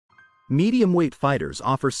Medium-weight fighters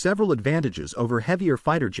offer several advantages over heavier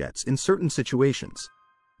fighter jets in certain situations.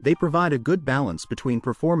 They provide a good balance between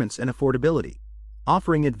performance and affordability,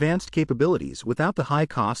 offering advanced capabilities without the high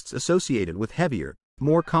costs associated with heavier,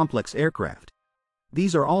 more complex aircraft.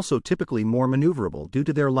 These are also typically more maneuverable due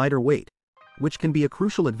to their lighter weight, which can be a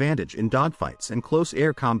crucial advantage in dogfights and close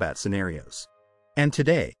air combat scenarios. And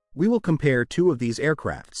today, we will compare two of these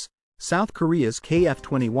aircrafts, South Korea's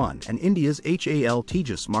KF-21 and India's HAL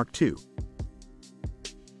Tejas Mark II.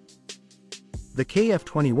 The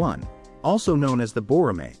KF-21, also known as the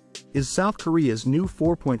Boramae, is South Korea's new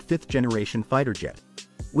 4.5th generation fighter jet,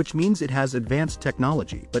 which means it has advanced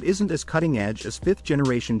technology but isn't as cutting-edge as 5th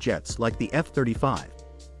generation jets like the F-35.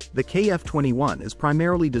 The KF-21 is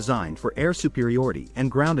primarily designed for air superiority and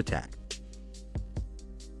ground attack.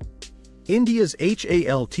 India's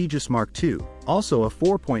HAL Tejas Mark II, also a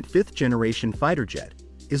 4.5th generation fighter jet,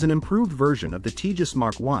 is an improved version of the Tejas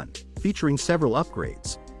Mark I, featuring several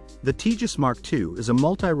upgrades. The Tejas Mark II is a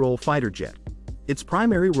multi-role fighter jet. Its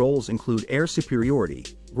primary roles include air superiority,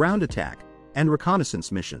 ground attack, and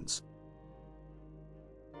reconnaissance missions.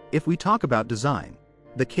 If we talk about design,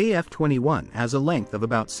 the KF-21 has a length of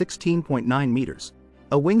about 16.9 meters,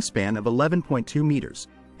 a wingspan of 11.2 meters,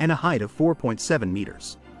 and a height of 4.7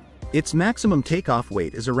 meters. Its maximum takeoff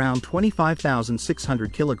weight is around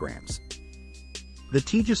 25,600 kilograms. The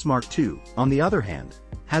Tejas Mark II, on the other hand,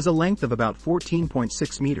 has a length of about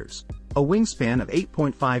 14.6 meters, a wingspan of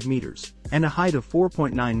 8.5 meters, and a height of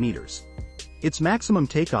 4.9 meters. Its maximum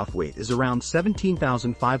takeoff weight is around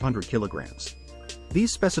 17,500 kilograms.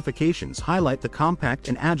 These specifications highlight the compact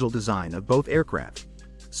and agile design of both aircraft,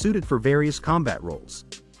 suited for various combat roles.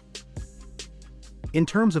 In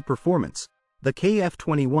terms of performance, the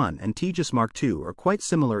KF-21 and Tejas Mark II are quite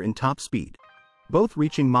similar in top speed, both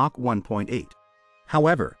reaching Mach 1.8.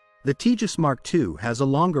 However, the Tejas Mark II has a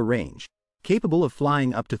longer range, capable of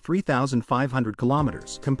flying up to 3,500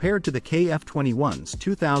 kilometers compared to the KF-21's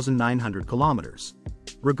 2,900 kilometers.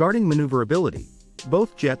 Regarding maneuverability,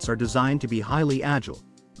 both jets are designed to be highly agile,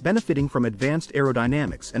 benefiting from advanced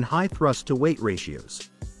aerodynamics and high thrust-to-weight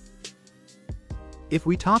ratios. If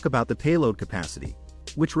we talk about the payload capacity,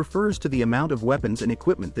 which refers to the amount of weapons and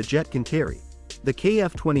equipment the jet can carry, the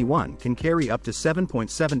KF-21 can carry up to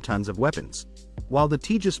 7.7 tons of weapons, while the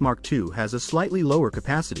Tejas Mark II has a slightly lower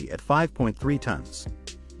capacity at 5.3 tons.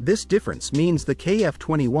 This difference means the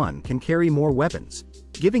KF-21 can carry more weapons,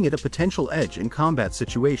 giving it a potential edge in combat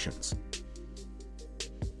situations.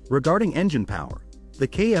 Regarding engine power, the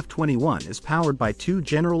KF-21 is powered by two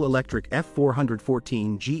General Electric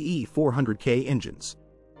F414 GE400K engines.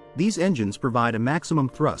 These engines provide a maximum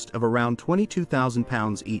thrust of around 22,000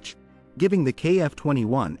 pounds each, giving the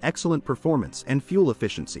KF-21 excellent performance and fuel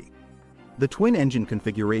efficiency. The twin-engine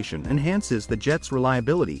configuration enhances the jet's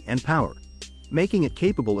reliability and power, making it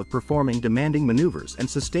capable of performing demanding maneuvers and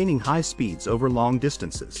sustaining high speeds over long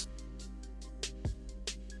distances.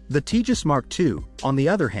 The Tejas Mark II, on the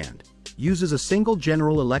other hand, uses a single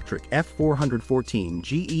General Electric F414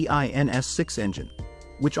 GEINS6 engine,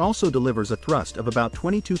 which also delivers a thrust of about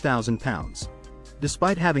 22,000 pounds.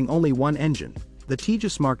 Despite having only one engine, the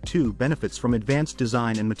Tejas Mark II benefits from advanced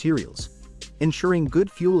design and materials, ensuring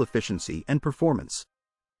good fuel efficiency and performance.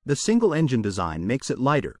 The single-engine design makes it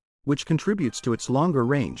lighter, which contributes to its longer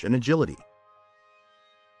range and agility.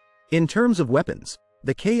 In terms of weapons,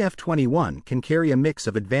 the KF-21 can carry a mix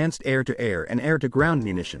of advanced air-to-air and air-to-ground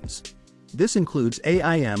munitions. This includes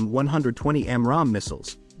AIM-120 AMRAAM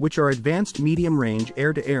missiles, which are advanced medium-range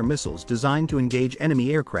air-to-air missiles designed to engage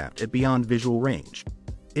enemy aircraft at beyond visual range.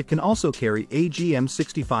 It can also carry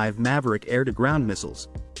AGM-65 Maverick air-to-ground missiles,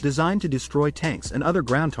 designed to destroy tanks and other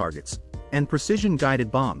ground targets, and precision-guided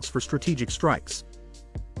bombs for strategic strikes.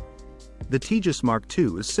 The Tejas Mark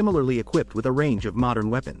II is similarly equipped with a range of modern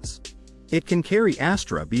weapons. It can carry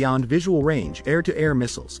Astra beyond visual range air-to-air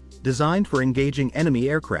missiles, designed for engaging enemy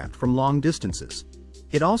aircraft from long distances.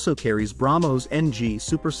 It also carries BrahMos NG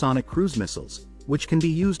supersonic cruise missiles, which can be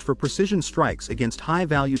used for precision strikes against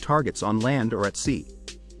high-value targets on land or at sea.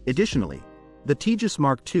 Additionally, the Tejas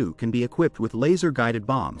Mark II can be equipped with laser-guided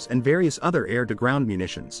bombs and various other air-to-ground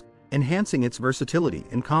munitions, enhancing its versatility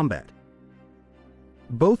in combat.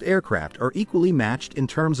 Both aircraft are equally matched in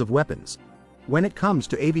terms of weapons. When it comes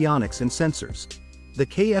to avionics and sensors, the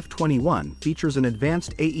KF-21 features an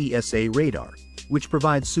advanced AESA radar, which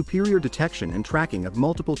provides superior detection and tracking of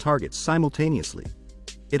multiple targets simultaneously.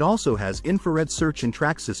 It also has infrared search and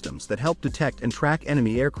track systems that help detect and track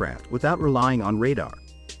enemy aircraft without relying on radar,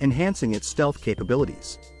 enhancing its stealth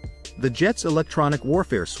capabilities. The jet's electronic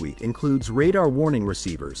warfare suite includes radar warning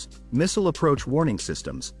receivers, missile approach warning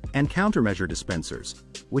systems, and countermeasure dispensers,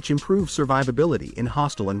 which improve survivability in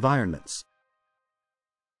hostile environments.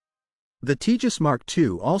 The Tejas Mark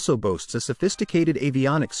II also boasts a sophisticated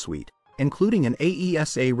avionics suite, including an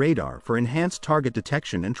AESA radar for enhanced target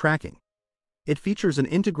detection and tracking. It features an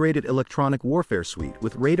integrated electronic warfare suite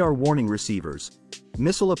with radar warning receivers,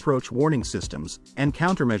 missile approach warning systems, and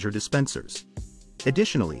countermeasure dispensers.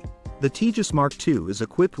 Additionally, the Tejas Mark II is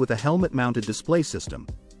equipped with a helmet-mounted display system,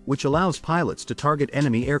 which allows pilots to target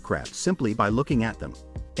enemy aircraft simply by looking at them,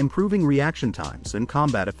 improving reaction times and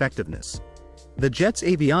combat effectiveness. The jet's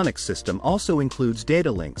avionics system also includes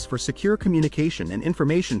data links for secure communication and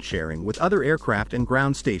information sharing with other aircraft and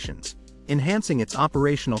ground stations, enhancing its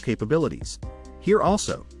operational capabilities. Here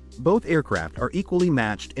also, both aircraft are equally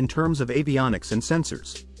matched in terms of avionics and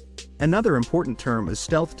sensors. Another important term is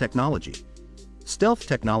stealth technology. Stealth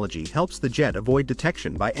technology helps the jet avoid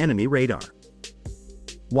detection by enemy radar.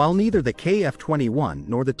 While neither the KF-21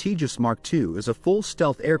 nor the Tejas Mark II is a full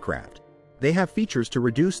stealth aircraft, they have features to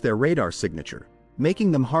reduce their radar signature,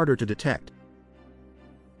 making them harder to detect.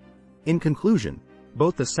 In conclusion,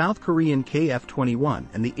 both the South Korean KF-21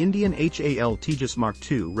 and the Indian HAL Tejas Mark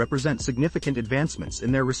II represent significant advancements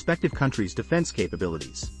in their respective countries' defense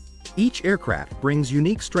capabilities. Each aircraft brings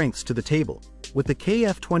unique strengths to the table, with the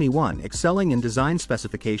KF-21 excelling in design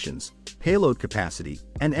specifications, payload capacity,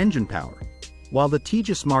 and engine power, while the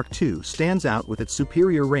Tejas Mark II stands out with its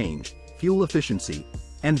superior range, fuel efficiency,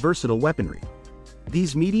 and versatile weaponry.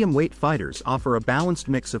 These medium-weight fighters offer a balanced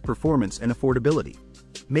mix of performance and affordability,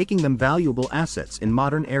 making them valuable assets in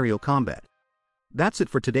modern aerial combat. That's it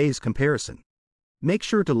for today's comparison. Make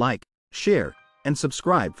sure to like, share, and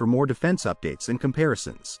subscribe for more defense updates and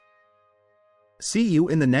comparisons. See you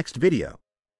in the next video.